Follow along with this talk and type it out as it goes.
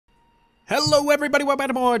Hello everybody, welcome back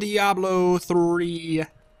to more Diablo 3.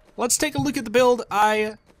 Let's take a look at the build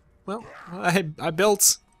I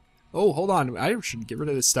built. Oh, hold on, I should get rid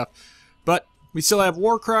of this stuff. But we still have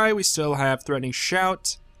Warcry, we still have Threatening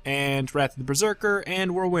Shout, and Wrath of the Berserker,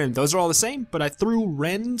 and Whirlwind. Those are all the same, but I threw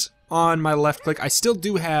Rend on my left click. I still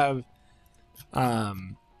do have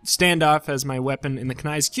Standoff as my weapon in the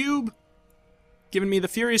Knight's Cube, giving me the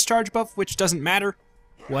Furious Charge buff, which doesn't matter.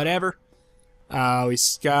 Whatever.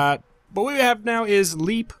 What we have now is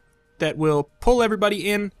Leap that will pull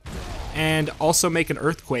everybody in and also make an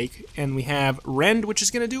Earthquake. And we have Rend, which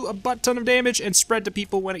is going to do a butt ton of damage and spread to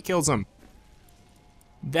people when it kills them.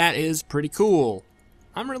 That is pretty cool.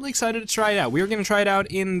 I'm really excited to try it out. We are going to try it out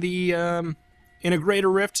in the in a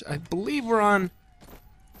Greater Rift. I believe we're on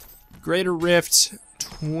Greater Rift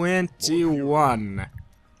 21.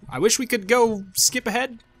 I wish we could go skip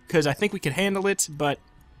ahead because I think we can handle it, but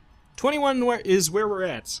 21 is where we're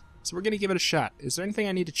at. So we're going to give it a shot. Is there anything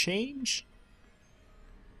I need to change?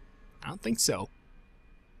 I don't think so.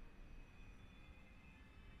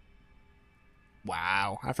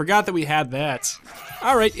 Wow, I forgot that we had that.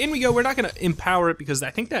 Alright, in we go. We're not going to empower it because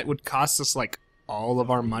I think that would cost us like all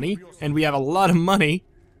of our money. And we have a lot of money.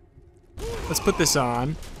 Let's put this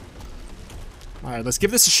on. Alright, let's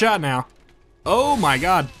give this a shot now. Oh my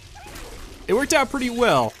god. It worked out pretty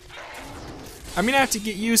well. I'm going to have to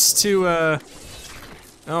get used to,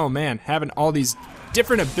 oh man, having all these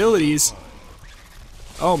different abilities.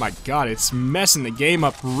 Oh my god, it's messing the game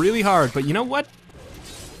up really hard. But you know what?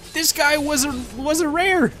 This guy was a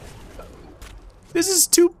rare. This is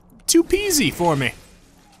too peasy for me.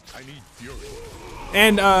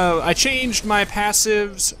 And I changed my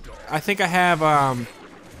passives. I think I have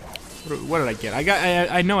what did I get?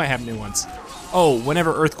 I know I have new ones. Oh,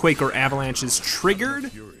 whenever Earthquake or Avalanche is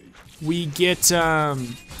triggered, we get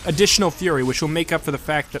additional Fury, which will make up for the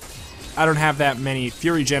fact that I don't have that many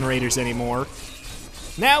Fury generators anymore.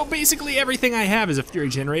 Now, basically everything I have is a Fury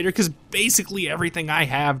generator, because basically everything I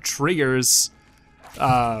have triggers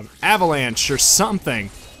Avalanche or something.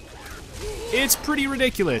 It's pretty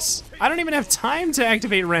ridiculous. I don't even have time to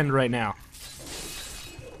activate Rend right now.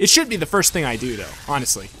 It should be the first thing I do, though,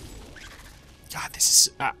 honestly. God, this is,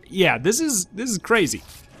 yeah, this is crazy.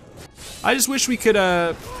 I just wish we could,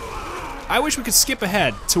 I wish we could skip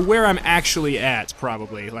ahead to where I'm actually at,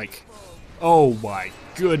 probably. Like, oh my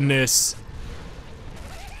goodness.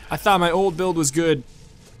 I thought my old build was good.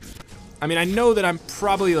 I mean, I know that I'm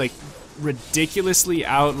probably, like, ridiculously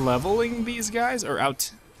out-leveling these guys, or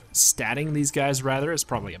out-statting these guys, rather, is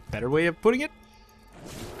probably a better way of putting it.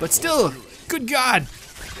 But still, good God.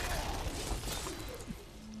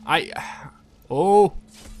 Oh.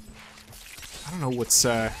 I don't know what's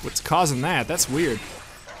causing that. That's weird.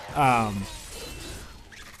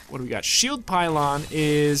 What do we got? Shield Pylon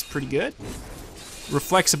is pretty good.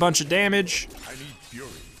 Reflects a bunch of damage.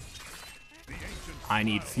 I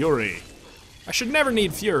need Fury. I should never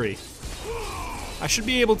need Fury. I should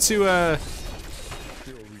be able to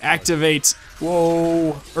activate,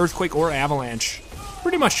 whoa, Earthquake or Avalanche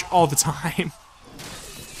pretty much all the time.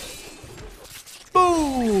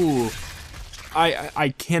 Boo!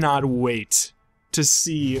 I cannot wait to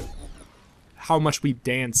see how much we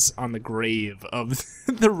dance on the grave of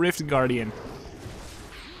the Rift Guardian.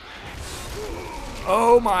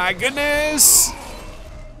 Oh my goodness!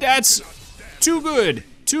 That's too good,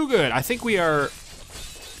 too good. I think we're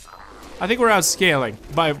outscaling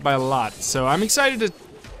by a lot. So I'm excited to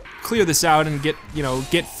clear this out and get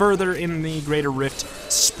further in the Greater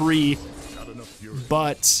Rift spree.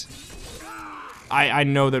 But I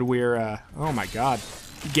know that we're oh my god.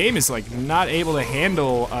 The game is like not able to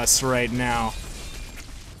handle us right now.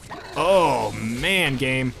 Oh man,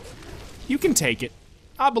 game. You can take it.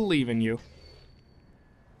 I believe in you.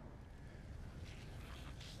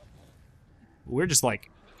 We're just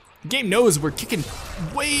like, the game knows we're kicking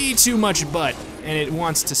way too much butt and it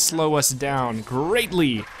wants to slow us down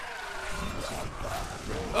greatly.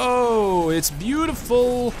 Oh, it's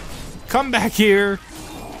beautiful. Come back here.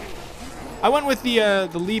 I went with the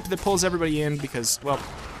leap that pulls everybody in because, well,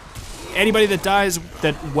 anybody that dies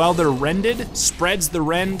that while they're rended spreads the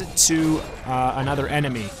rend to another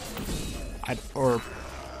enemy. Or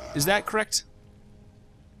is that correct?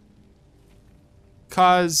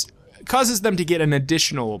 Causes them to get an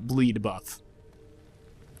additional bleed buff,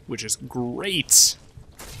 which is great.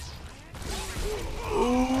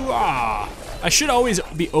 Ooh, ah. I should always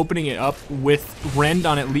be opening it up with rend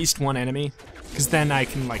on at least one enemy, because then I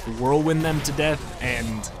can like whirlwind them to death,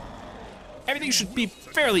 and everything should be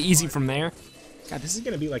fairly easy from there. God, this is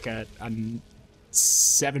gonna be like a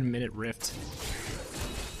 7-minute rift.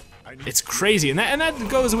 It's crazy, and that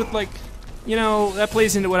goes with like you know, that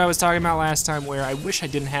plays into what I was talking about last time, where I wish I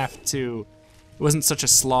didn't have to, it wasn't such a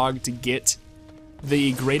slog to get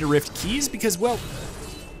the Greater Rift keys, because, well,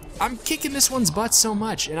 I'm kicking this one's butt so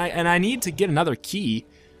much, and I need to get another key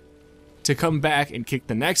to come back and kick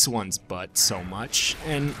the next one's butt so much.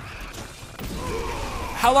 And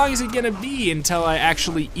how long is it gonna be until I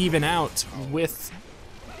actually even out with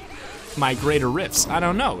my Greater Rifts? I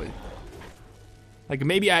don't know. Like,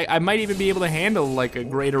 maybe I might even be able to handle like a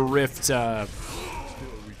Greater Rift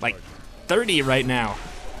like 30 right now.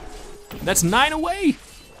 That's 9 away.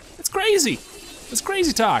 That's crazy. That's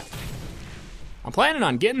crazy talk. I'm planning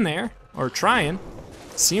on getting there, or trying,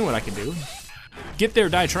 seeing what I can do. Get there,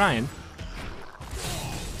 die trying.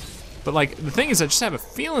 But like, the thing is, I just have a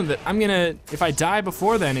feeling that I'm gonna, if I die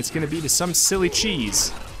before then, it's gonna be to some silly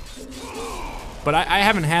cheese. But I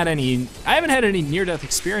haven't had any near-death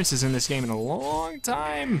experiences in this game in a long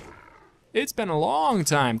time. It's been a long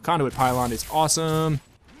time. Conduit Pylon is awesome.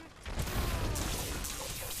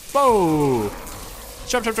 Whoa!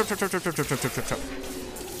 Chop, chop, chop, chop, chop, chop, chop, chop, chop, chop, chop.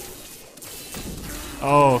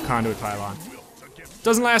 Oh, Conduit Pylon.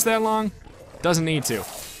 Doesn't last that long. Doesn't need to.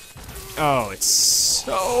 Oh, it's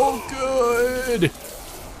so good.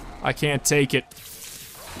 I can't take it.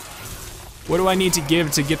 What do I need to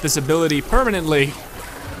give to get this ability permanently?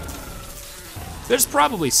 There's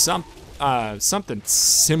probably something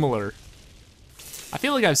similar. I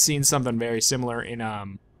feel like I've seen something very similar in,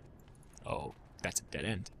 oh, that's a dead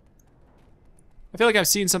end. I feel like I've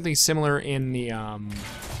seen something similar in the,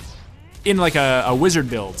 in like a wizard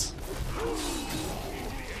build.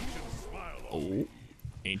 Oh,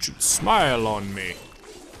 ancient smile on me.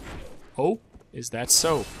 Oh, is that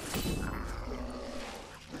so?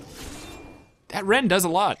 That Ren does a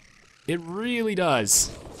lot. It really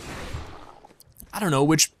does. I don't know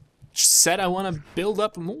which set I want to build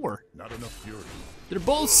up more. Not enough fury. They're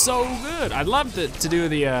both so good. I'd love to do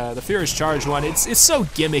the Furious Charge one. It's so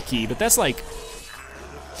gimmicky, but that's like,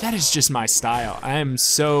 that is just my style. I am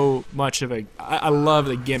so much of a, I love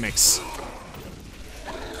the gimmicks.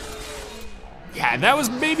 Yeah, that was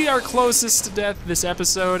maybe our closest to death this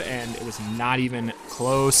episode, and it was not even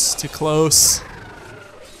close to close.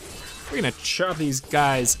 We're gonna chop these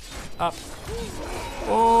guys up.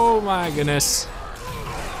 Oh my goodness.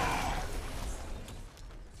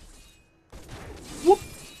 Whoop.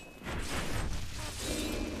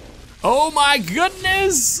 Oh my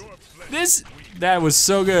goodness! That was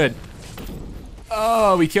so good.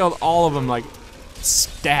 Oh, we killed all of them like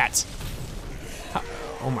stat.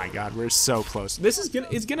 Oh my god, we're so close. This is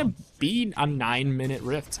gonna be a 9-minute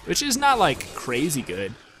rift, which is not like crazy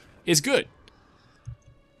good. It's good.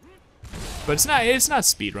 But it's not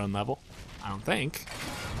speedrun level, I don't think.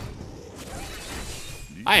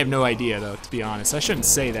 I have no idea though, to be honest. I shouldn't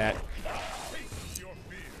say that.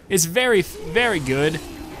 It's very, very good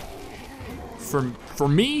for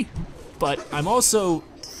me, but I'm also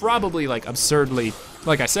probably like absurdly,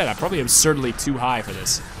 like I said, I'm probably absurdly too high for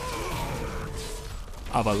this.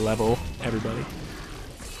 Of a level, everybody.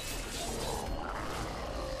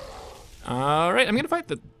 All right, I'm gonna fight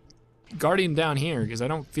the Guardian down here because I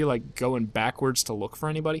don't feel like going backwards to look for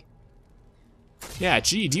anybody. Yeah,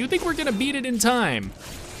 gee, do you think we're gonna beat it in time?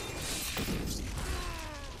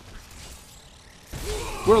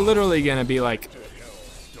 We're literally gonna be like,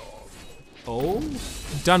 oh,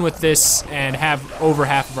 done with this and have over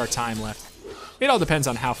half of our time left. It all depends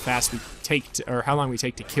on how fast we take to, or how long we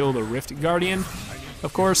take to kill the Rift Guardian,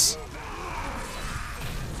 of course.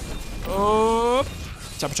 Oh.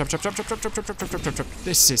 Chop, chop, chop, chop, chop, chop, chop, chop, chop, chop, chop, chop.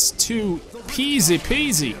 This is too peasy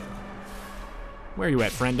peasy. Where are you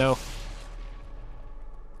at, friendo?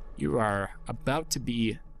 You are about to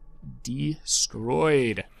be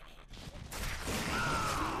destroyed.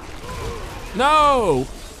 No!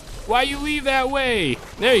 Why you leave that way?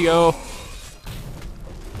 There you go.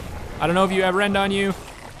 I don't know if you have Rend on you.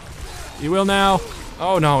 You will now.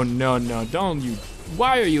 Oh no, no, no, don't you.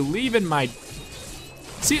 Why are you leaving my...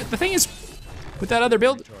 See, the thing is, with that other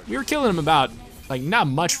build, we were killing him about, like, not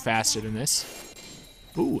much faster than this.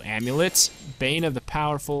 Ooh, amulet, Bane of the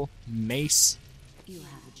Powerful, mace.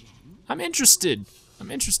 I'm interested. I'm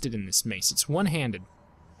interested in this mace. It's one-handed.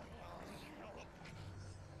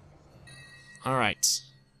 All right.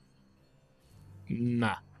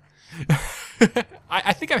 Nah.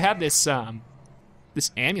 I think I've had this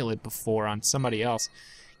this amulet before on somebody else.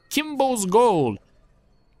 Kimbo's Gold.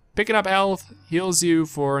 Picking up health heals you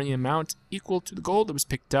for an amount equal to the gold that was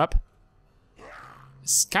picked up.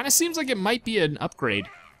 This kind of seems like it might be an upgrade.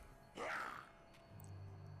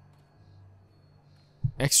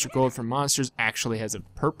 Extra gold for monsters actually has a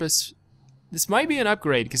purpose. This might be an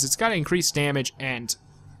upgrade because it's got increased damage and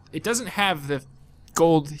it doesn't have the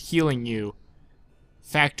gold healing you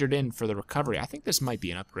factored in for the recovery. I think this might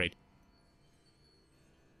be an upgrade.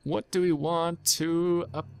 What do we want to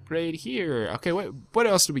upgrade here? Okay, what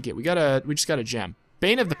else did we get? We just got a gem.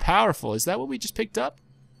 Bane of the Powerful. Is that what we just picked up?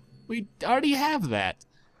 We already have that.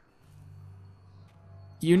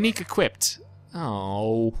 Unique equipped.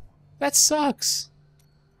 Oh, that sucks.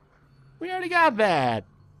 We already got that.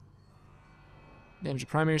 Damage to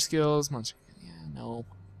primary skills. Monster. Yeah, no.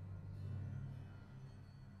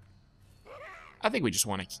 I think we just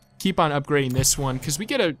want to keep on upgrading this one because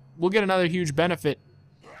we'll get another huge benefit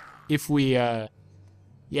if we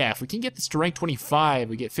if we can get this to rank 25.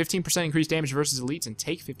 We get 15% increased damage versus elites and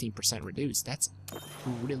take 15% reduced. That's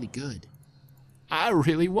really good. I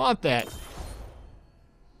really want that.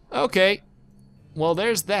 Okay. Well,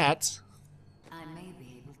 there's that. I may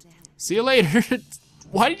be able to help. See you later.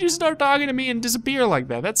 Why did you start talking to me and disappear like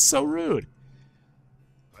that? That's so rude.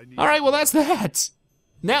 Alright, well that's that.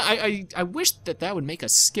 Now, I wish that would make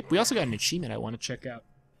us skip. We also got an achievement I want to check out.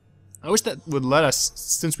 I wish that would let us,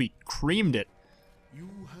 since we creamed it.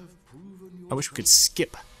 I wish we could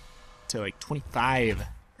skip to like 25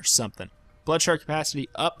 or something. Blood shard capacity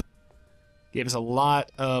up. Gave us a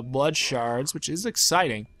lot of blood shards, which is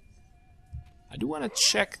exciting. I do want to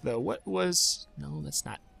check though. What was... No, that's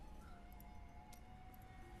not...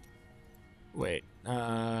 Wait,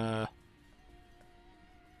 no.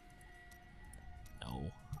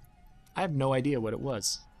 I have no idea what it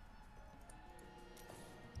was.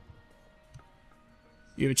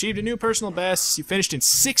 You've achieved a new personal best. You finished in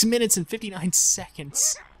 6 minutes and 59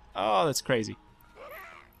 seconds. Oh, that's crazy.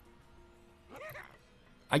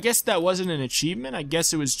 I guess that wasn't an achievement. I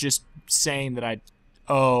guess it was just saying that I...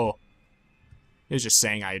 Oh. It was just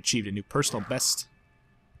saying I achieved a new personal best.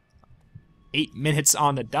 8 minutes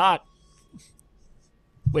on the dot.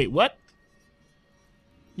 Wait, what?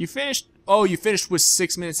 You finished? Oh, you finished with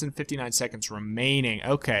 6 minutes and 59 seconds remaining.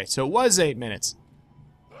 Okay, so it was 8 minutes.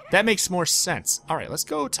 That makes more sense. All right, let's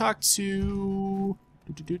go talk to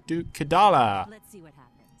Kadala. Let's see what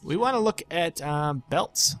happens. We want to look at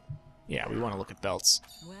belts. Yeah, we want to look at belts.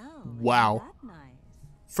 Well, Wow. isn't that nice?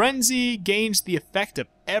 Frenzy gains the effect of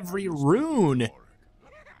every rune.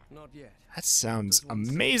 Not yet. That sounds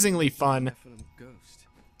amazingly fun. Benevolent ghost.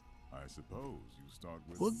 I suppose you start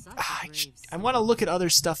with Well, Such a brave I want to soul. look at other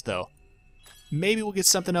stuff though. Maybe we'll get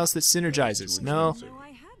something else that synergizes. No, No, I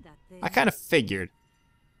had that thing. I kind of figured.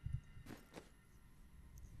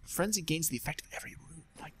 Frenzy gains the effect of every rune.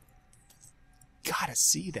 I gotta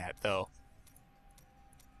see that though.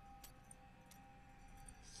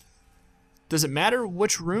 Does it matter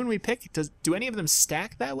which rune we pick? Do any of them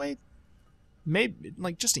stack that way? Maybe,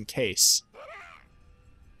 like, just in case.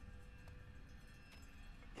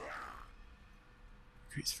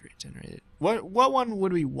 Increase free generated. What one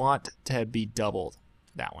would we want to be doubled?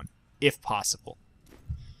 That one, if possible.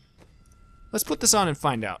 Let's put this on and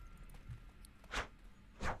find out.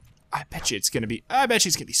 I bet you it's gonna be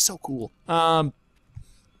so cool. We're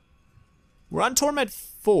on Torment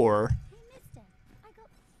 4.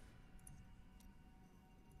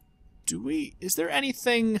 Is there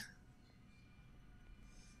anything?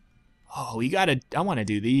 Oh, I want to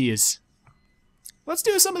do these. Let's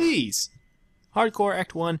do some of these. Hardcore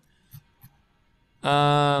Act 1.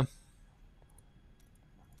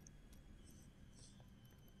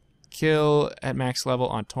 Kill at max level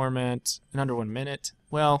on Torment in under 1 minute.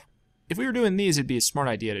 Well, if we were doing these, it'd be a smart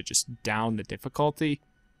idea to just down the difficulty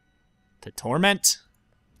to Torment.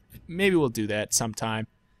 Maybe we'll do that sometime.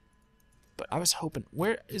 But I was hoping,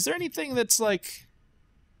 is there anything that's like,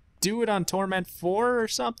 do it on Torment 4 or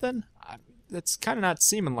something? That's kind of not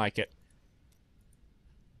seeming like it.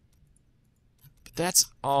 But that's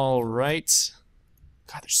all right.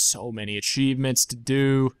 God, there's so many achievements to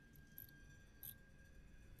do.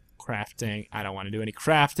 Crafting. I don't want to do any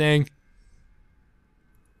crafting.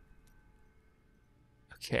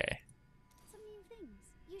 Okay. Some new things.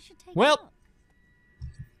 You should take Well, a look.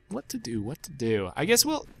 what to do? I guess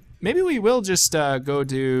maybe we will just go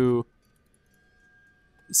do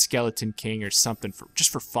Skeleton King or something just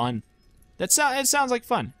for fun. It sounds like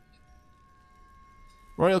fun.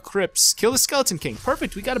 Royal Crypts, kill the Skeleton King.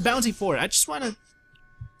 Perfect. We got a bounty for it. I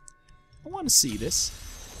want to see this.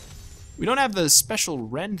 We don't have the special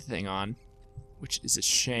rend thing on, which is a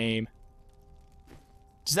shame.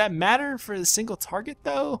 Does that matter for the single target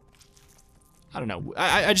though? I don't know.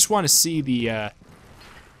 I just want to see the. I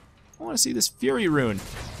want to see this Fury rune.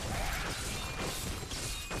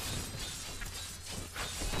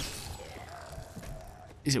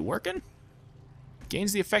 Is it working?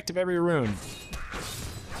 Gains the effect of every rune.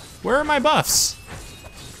 Where are my buffs?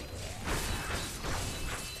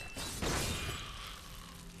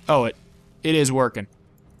 Oh, it is working.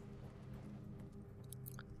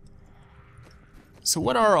 So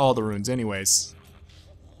what are all the runes anyways?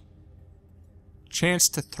 Chance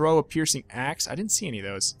to throw a piercing axe? I didn't see any of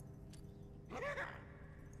those.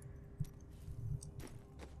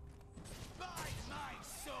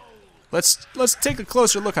 Let's take a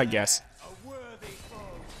closer look, I guess.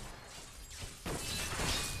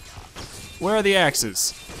 Where are the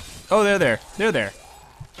axes? Oh, they're there. They're there.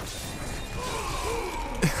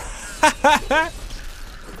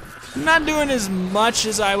 Not doing as much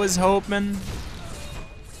as I was hoping.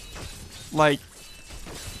 Like,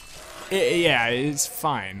 yeah, it's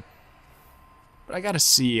fine. But I gotta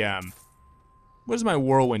see, what is my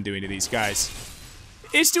whirlwind doing to these guys?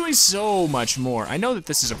 It's doing so much more. I know that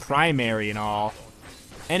this is a primary and all,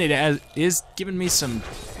 and it is giving me some...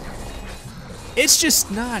 It's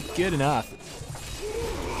just not good enough.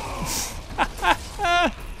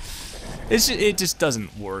 It just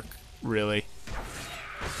doesn't work, really.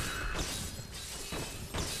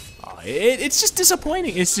 Oh, it's just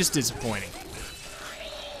disappointing. It's just disappointing.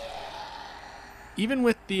 Even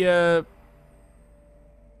with the,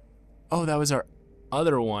 oh, that was our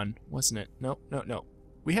other one, wasn't it? No, no, no.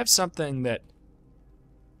 We have something that...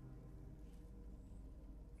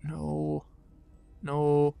 No.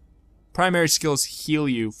 No. Primary skills heal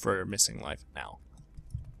you for missing life now.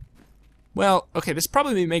 Well, okay, this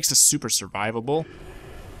probably makes us super survivable.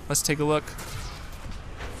 Let's take a look.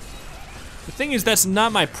 The thing is, that's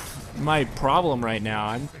not my problem right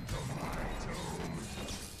now.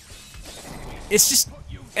 It's just,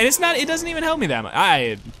 and it's not. It doesn't even help me that much.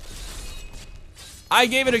 I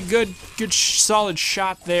gave it a good solid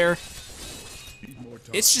shot there.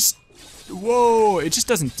 It's just, whoa! It just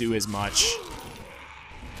doesn't do as much.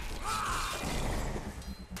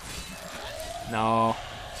 No.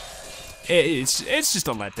 It's just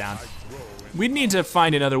a letdown. We need to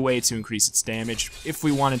find another way to increase its damage if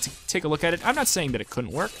we wanted to take a look at it. I'm not saying that it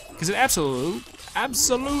couldn't work, because it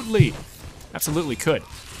absolutely could.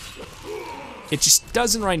 It just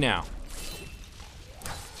doesn't right now.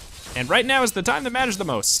 And right now is the time that matters the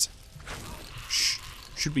most.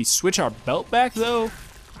 Should we switch our belt back, though?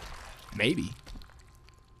 Maybe.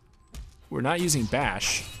 We're not using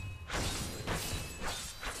bash.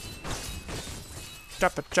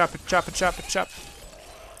 Chop it, chop it, chop it, chop it, chop.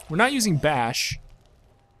 We're not using bash.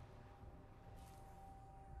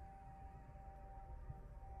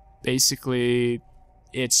 Basically,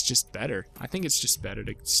 it's just better. I think it's just better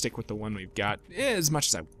to stick with the one we've got, as much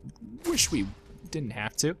as I wish we didn't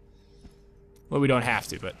have to. Well, we don't have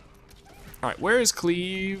to, but... Alright, where is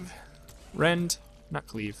Cleave? Rend? Not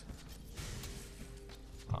Cleave.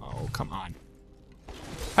 Oh, come on.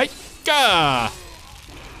 Hi-ka!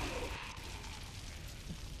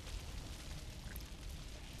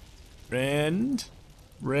 Rend.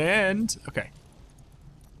 Rend. Okay.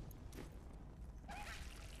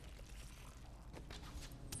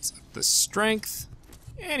 Let's up the strength.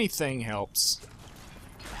 Anything helps.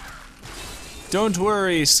 Don't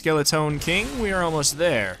worry, Skeleton King. We are almost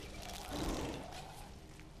there.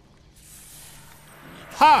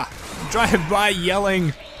 Ha! Drive by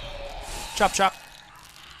yelling. Chop, chop.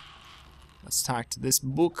 Let's talk to this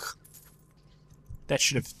book. That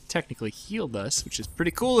should have technically healed us, which is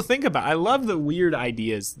pretty cool to think about. I love the weird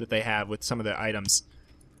ideas that they have with some of the items.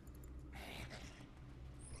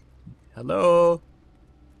 Hello?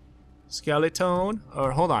 Skeleton?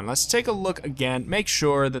 Or hold on, let's take a look again. Make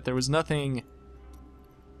sure that there was nothing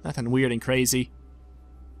weird and crazy.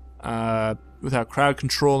 Without crowd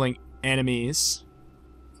controlling enemies.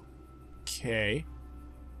 Okay.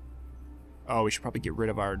 Oh, we should probably get rid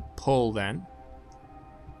of our pull then.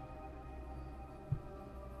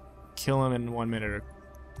 Kill him in 1 minute.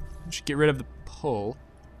 We should get rid of the pull.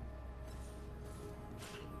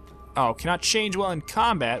 Oh, cannot change while in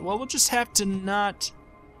combat. Well, we'll just have to not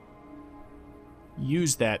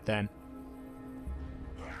use that then.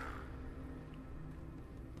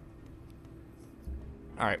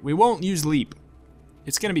 Alright, we won't use leap.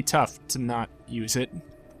 It's gonna be tough to not use it.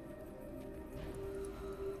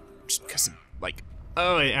 Just because of, like,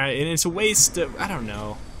 oh, and it's a waste of, I don't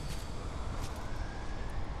know.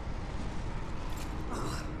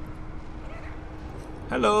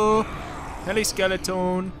 Hello, Heli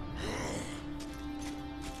Skeleton.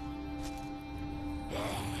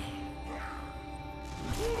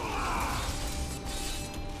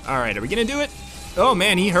 Alright, are we gonna do it? Oh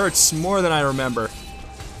man, he hurts more than I remember.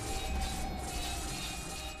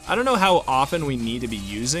 I don't know how often we need to be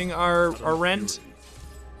using our rend.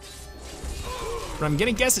 But I'm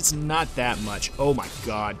gonna guess it's not that much. Oh my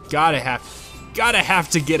god, gotta have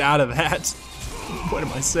to get out of that. What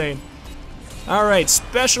am I saying? All right,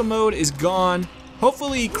 special mode is gone.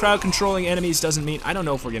 Hopefully crowd controlling enemies doesn't mean, I don't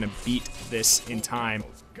know if we're gonna beat this in time.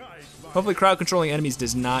 Hopefully crowd controlling enemies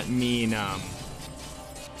does not mean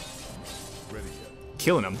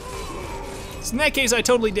killing them. So in that case, I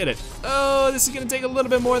totally did it. Oh, this is gonna take a little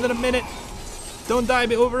bit more than a minute. Don't die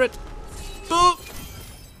over it. Boop.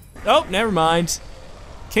 Oh, never mind.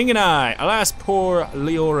 King and I, alas poor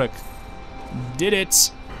Leoric, did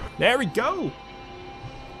it. There we go.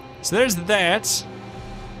 So there's that.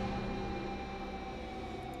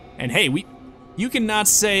 And hey, you cannot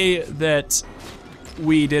say that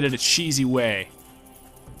we did it a cheesy way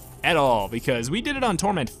at all, because we did it on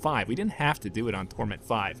Torment 5. We didn't have to do it on Torment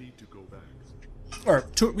 5. Or,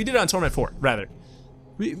 we did it on Torment 4, rather.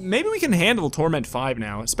 Maybe we can handle Torment 5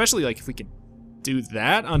 now, especially like if we can do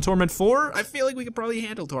that on Torment 4. I feel like we could probably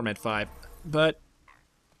handle Torment 5, but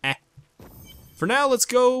For now, let's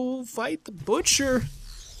go fight the Butcher.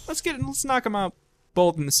 Let's knock him out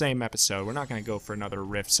both in the same episode. We're not gonna go for another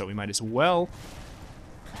rift, so we might as well.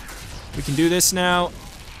 We can do this now.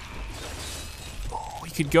 Oh, we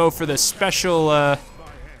could go for the special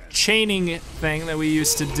chaining thing that we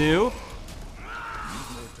used to do.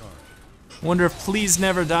 Wonder if Please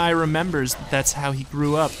Never Die remembers that that's how he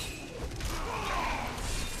grew up.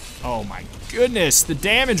 Oh my goodness, the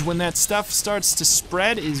damage when that stuff starts to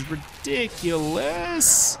spread is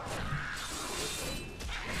ridiculous.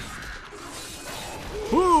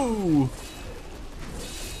 Woo!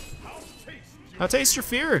 I'll taste your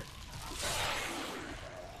fear.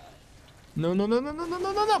 No.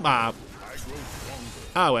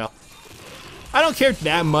 Ah, well. I don't care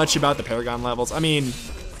that much about the Paragon levels. I mean,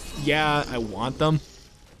 yeah, I want them.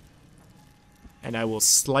 And I will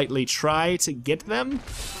slightly try to get them,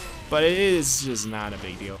 but it is just not a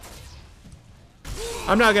big deal.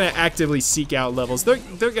 I'm not gonna actively seek out levels.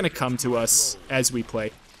 They're gonna come to us as we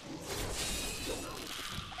play.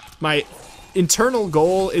 My internal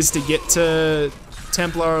goal is to get to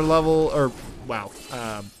Templar level, or, wow,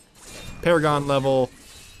 Paragon level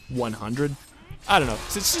 100. I don't know,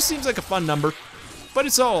 it just seems like a fun number, but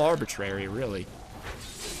it's all arbitrary, really.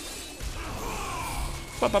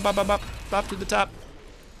 Bop, bop, bop, bop, bop, bop to the top.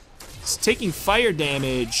 So taking fire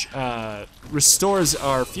damage restores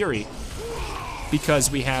our fury,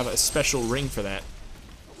 because we have a special ring for that.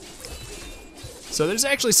 So there's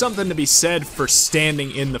actually something to be said for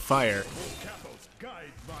standing in the fire.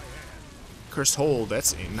 Cursed hold,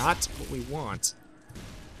 that's not what we want.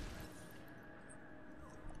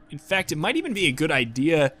 In fact, it might even be a good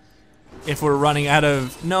idea if we're running out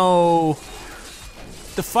of, no.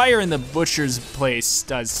 The fire in the Butcher's place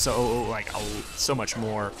does so much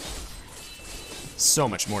more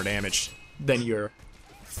damage than your,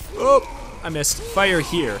 oh, I missed. Fire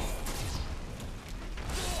here.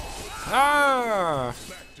 Ah!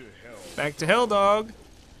 Back to hell, dog.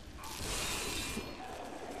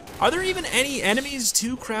 Are there even any enemies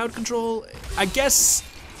to crowd control? I guess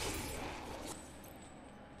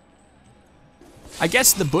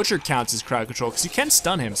the Butcher counts as crowd control, because you can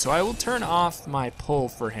stun him, so I will turn off my pull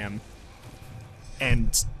for him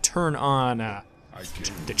and turn on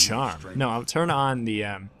the charm. No, I'll turn on the,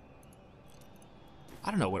 I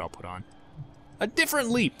don't know what I'll put on. A different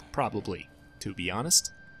leap, probably, to be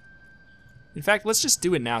honest. In fact, let's just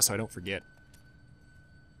do it now so I don't forget.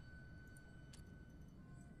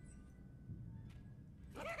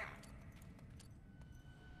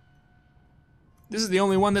 This is the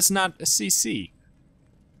only one that's not a CC.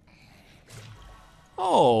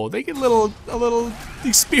 Oh, they get a little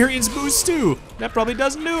experience boost too. That probably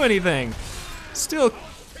doesn't do anything. Still,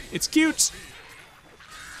 it's cute.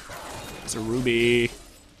 It's a ruby.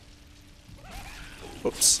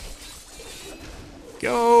 Oops.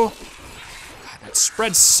 Go. God, that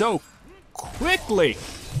spreads so quickly.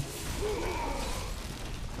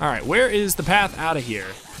 All right, where is the path out of here?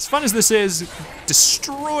 As fun as this is,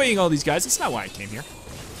 destroying all these guys, it's not why I came here.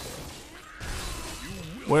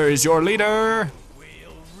 Where is your leader?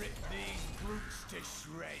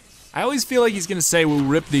 I always feel like he's gonna say we'll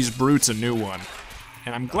rip these brutes a new one.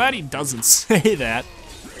 And I'm glad he doesn't say that.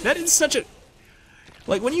 That is such a,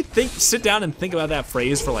 like when you sit down and think about that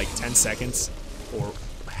phrase for like 10 seconds, or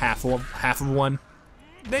half of one,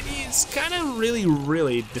 then it's kind of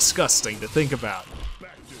really disgusting to think about.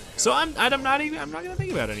 So I'm not gonna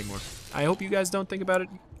think about it anymore. I hope you guys don't think about it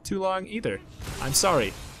too long either. I'm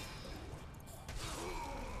sorry.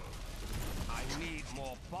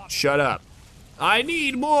 Shut up. I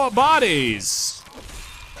need more bodies.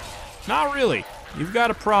 Not really. You've got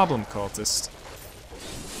a problem, cultist.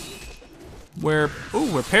 We're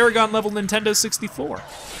Paragon level Nintendo 64.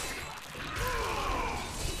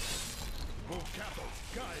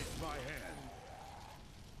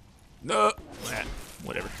 No,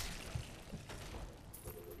 whatever.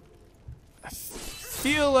 I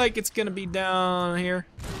feel like it's gonna be down here.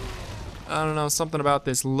 I don't know, something about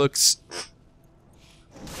this looks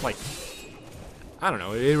like, I don't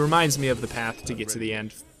know, it reminds me of the path to get to the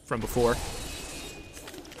end from before.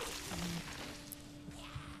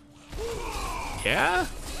 Yeah?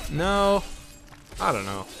 No, I don't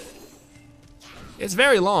know. It's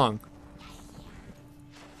very long.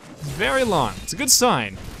 It's very long. It's a good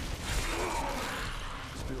sign.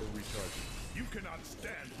 Still recharging. You cannot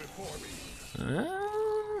stand before me.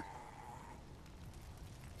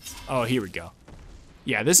 Oh, here we go.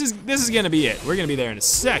 Yeah, this is gonna be it. We're gonna be there in a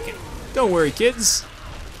second. Don't worry, kids.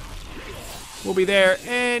 We'll be there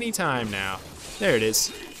anytime now. There it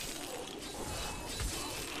is.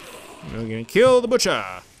 We're gonna kill the butcher,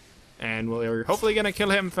 and we're hopefully gonna kill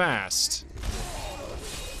him fast.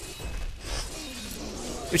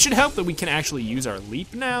 It should help that we can actually use our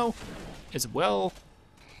leap now, as well.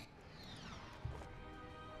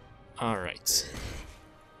 All right.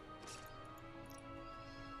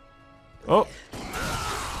 Oh.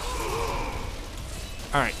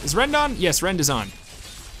 All right, is Rend on? Yes, Rend is on.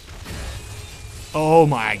 Oh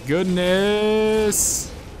my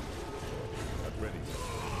goodness.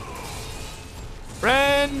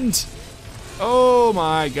 Rend! Oh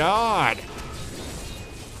my god.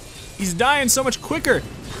 He's dying so much quicker.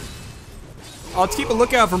 I'll keep a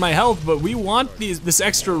lookout for my health, but we want this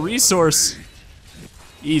extra resource.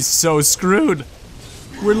 He's so screwed.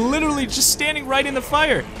 We're literally just standing right in the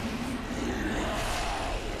fire.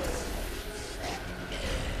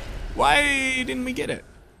 Why didn't we get it?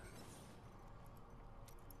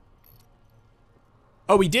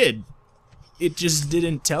 Oh, we did. It just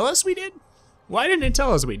didn't tell us we did? Why didn't it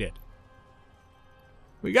tell us we did?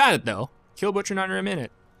 We got it though. Kill Butcher in under a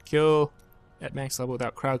minute. Kill at max level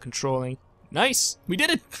without crowd controlling. Nice, we did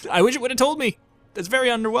it. I wish it would have told me. That's a very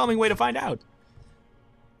underwhelming way to find out.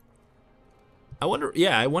 I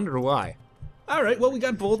wonder why. All right, well, we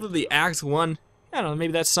got both of the Act 1. I don't know,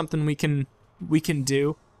 maybe that's something we can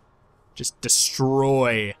do. Just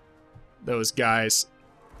destroy those guys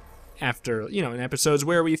after, you know, in episodes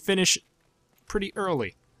where we finish pretty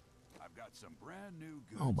early. I've got some brand new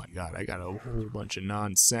goods. Oh my god, I got a whole bunch of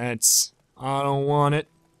nonsense. I don't want it.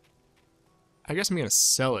 I guess I'm gonna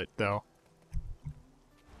sell it though.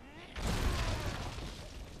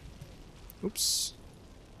 Oops.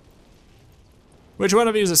 Which one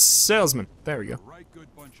of you is a salesman? There we go. Right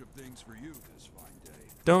good bunch of things for you this fine day.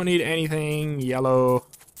 Don't need anything yellow.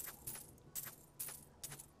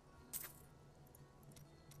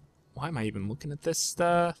 Why am I even looking at this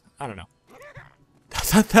stuff? I don't know. I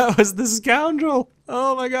thought that was the scoundrel.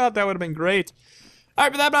 Oh my god, that would have been great.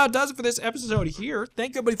 Alright, but that about does it for this episode here.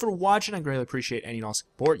 Thank everybody for watching. I greatly appreciate any and all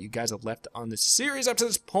support you guys have left on this series up to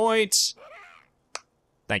this point.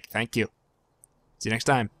 Thank you. See you next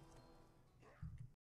time.